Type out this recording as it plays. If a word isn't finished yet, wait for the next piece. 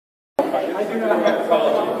do not have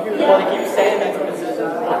well, they keep saying that's what it says.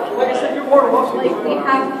 Like I said, you're more welcome. Like we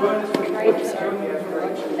have right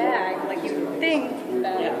bag, like you would think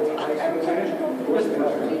that we have to do it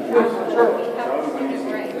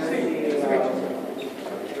right.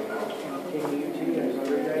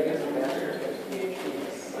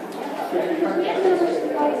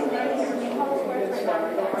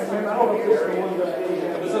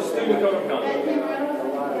 This is student code of conduct.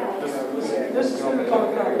 This is student code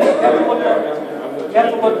of conduct. You have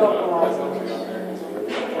to look up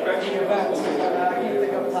the events. I can't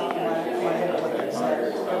think off the top of my head what they say.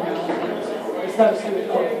 It's not a student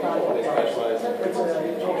code of conduct. It's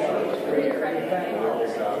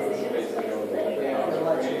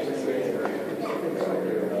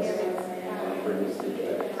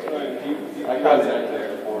I got it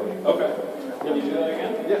there for okay. Can you do that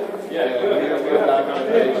again? Yeah. Yeah. Good.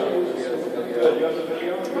 Good. You have the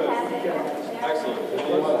video? Good. Excellent.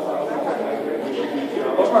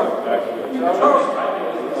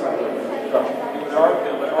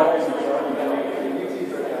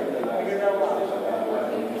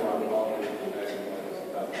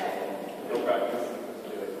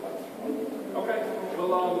 Okay.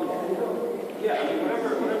 Well, yeah, I mean, whatever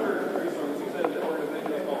resources you said, the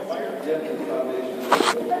organization is called Fire. Yeah, it's foundation.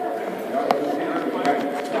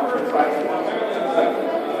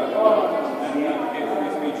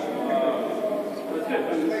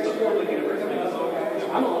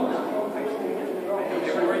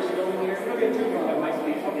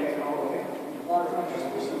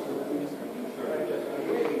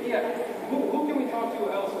 Yeah, who can we talk to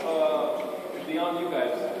else beyond you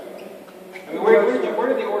guys? I mean, where did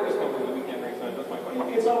the orders come from that we can't bring signs? That's my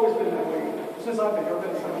question. It's always been that way. Since I've been here, I've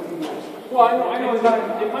been 17 years. Well, I know it's not,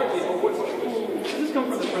 it might be, but does this come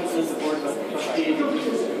from the principals of boards of trustees?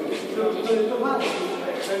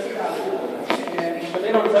 But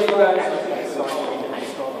they don't tell you guys.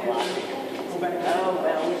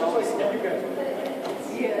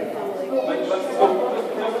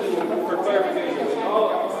 For clarification,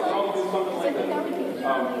 I'll do something like that.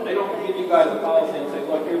 They don't give you guys a policy and say,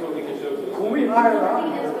 look, here's what we can show you. When we hire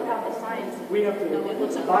out here, we have to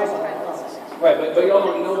buy some. Right, but y'all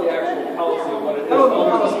don't know the actual policy of what it is. No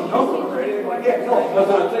policy number or anything like that. No. That's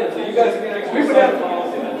what I'm saying. So you guys can actually set a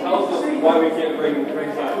policy that tells us why we can't bring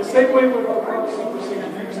signs. The same way with our policy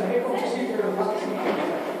procedure. You say, hey, what procedure and policy?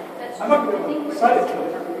 I'm not going to cite it to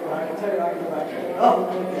you. I can tell you I can go back and well,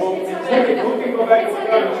 who can go back and show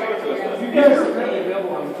it to us? You guys are currently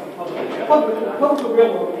available on public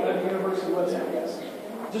available at the university website, yes.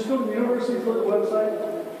 Just go to the university's website,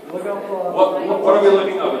 look up what are we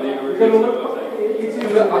looking up at the university's website? It's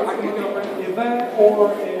either an event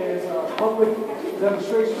or is public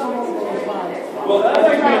demonstration. Well, that's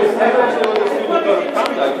actually what the student code of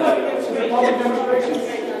conduct is. Public demonstration.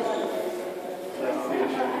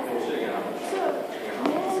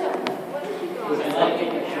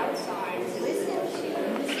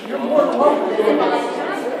 You're more than welcome.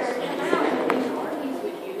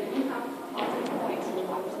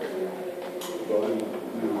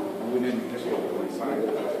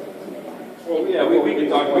 Well, yeah, we can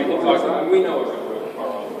talk. We know what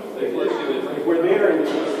Karl Rove is. The issue is if we're there and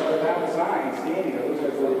without signs standing, it looks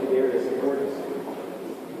like we're there to support us.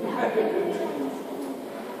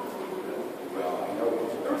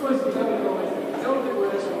 Everybody's going to go. I don't think we're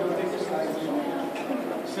going to take this slide.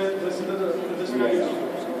 Listen to this message.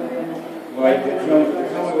 Well, there's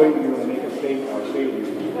no way we're going to make a statement or say we're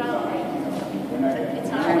not. It's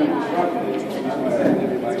not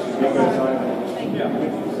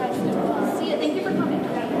See you. Thank you for coming.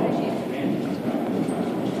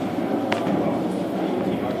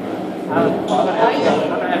 I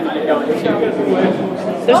appreciate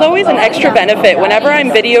it. There's always an extra benefit. Whenever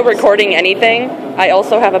I'm video recording anything, I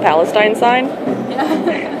also have a Palestine sign.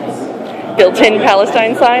 Built-in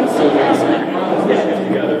Palestine sign.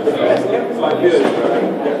 together. So,